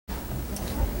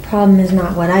problem is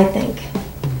not what I think.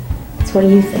 It's what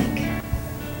you think.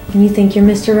 And you think you're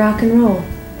Mr. Rock and Roll.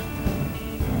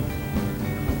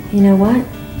 You know what?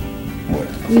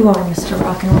 You are Mr.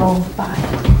 Rock and Roll. Bye.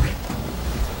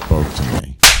 Spoke to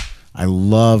me. I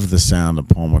love the sound of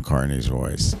Paul McCartney's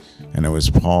voice, and it was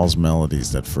Paul's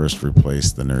melodies that first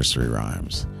replaced the nursery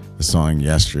rhymes. The song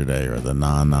Yesterday or the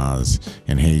Na-Nas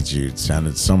and Hey Jude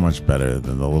sounded so much better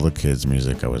than the little kids'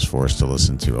 music I was forced to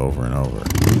listen to over and over.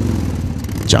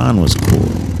 John was cool.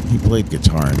 He played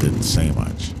guitar and didn't say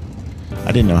much.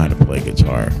 I didn't know how to play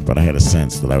guitar, but I had a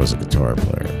sense that I was a guitar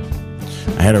player.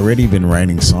 I had already been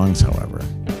writing songs, however.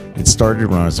 It started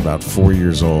when I was about 4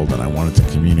 years old and I wanted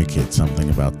to communicate something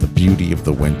about the beauty of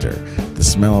the winter, the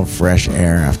smell of fresh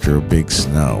air after a big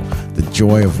snow, the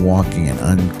joy of walking in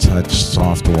untouched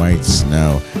soft white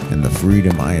snow, and the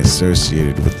freedom I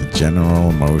associated with the general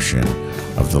emotion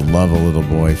of the love a little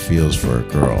boy feels for a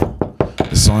girl.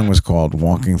 The song was called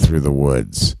Walking Through the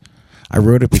Woods. I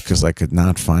wrote it because I could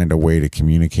not find a way to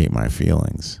communicate my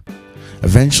feelings.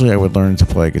 Eventually, I would learn to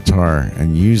play guitar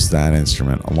and use that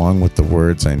instrument along with the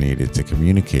words I needed to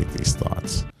communicate these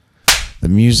thoughts. The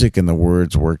music and the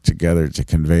words worked together to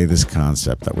convey this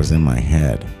concept that was in my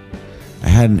head. I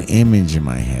had an image in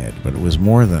my head, but it was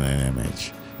more than an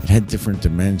image. It had different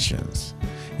dimensions.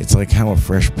 It's like how a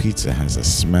fresh pizza has a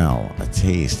smell, a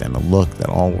taste, and a look that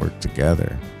all work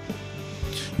together.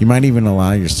 You might even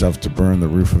allow yourself to burn the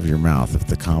roof of your mouth if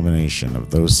the combination of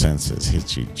those senses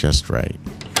hits you just right.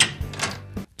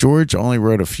 George only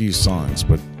wrote a few songs,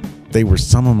 but they were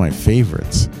some of my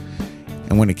favorites.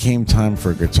 And when it came time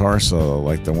for a guitar solo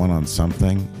like the one on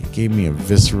Something, it gave me a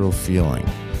visceral feeling.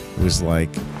 It was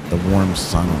like the warm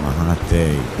sun on a hot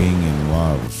day, being in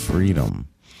love, freedom.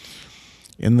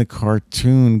 In the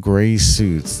cartoon gray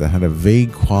suits that had a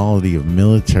vague quality of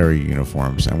military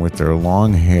uniforms and with their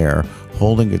long hair,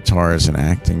 holding guitars and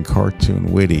acting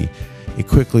cartoon witty, it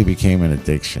quickly became an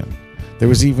addiction. There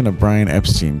was even a Brian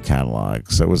Epstein catalog,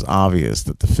 so it was obvious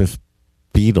that the fifth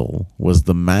Beatle was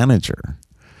the manager.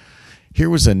 Here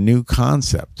was a new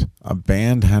concept. A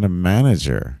band had a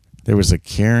manager. There was a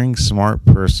caring, smart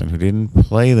person who didn't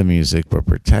play the music but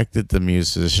protected the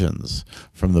musicians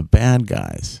from the bad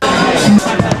guys.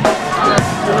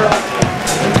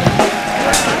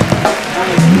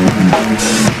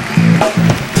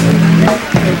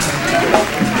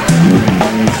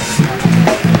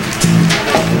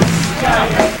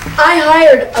 I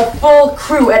hired a full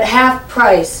crew at half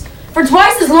price for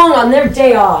twice as long on their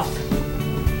day off.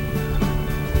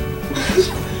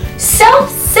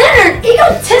 Self-centered,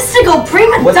 egotistical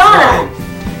prima donna.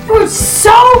 It was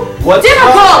so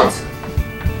difficult.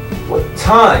 What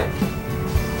time?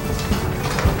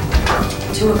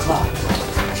 2 o'clock.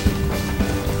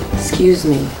 Excuse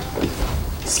me.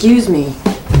 Excuse me.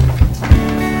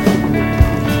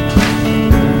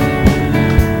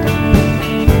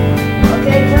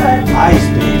 Ice,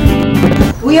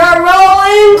 baby. We are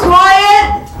rolling,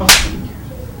 quiet.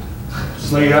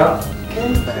 Slow you out.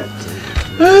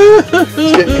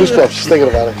 He's getting goosebumps just thinking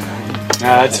about it.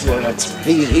 Nah, that's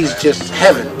He's just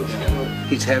heaven.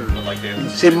 He's heaven.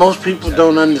 See, most people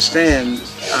don't understand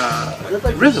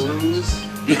rhythm.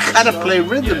 You gotta play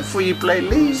rhythm before you play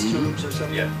lead.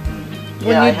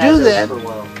 When you do that,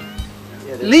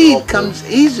 lead comes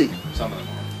easy.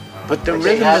 But the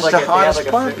rhythm is the hardest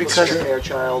part because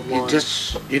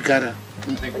you gotta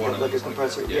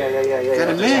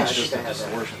mesh.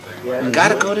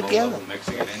 Gotta go together.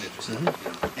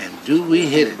 And do we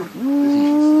hit it?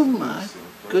 Ooh, my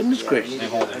goodness gracious.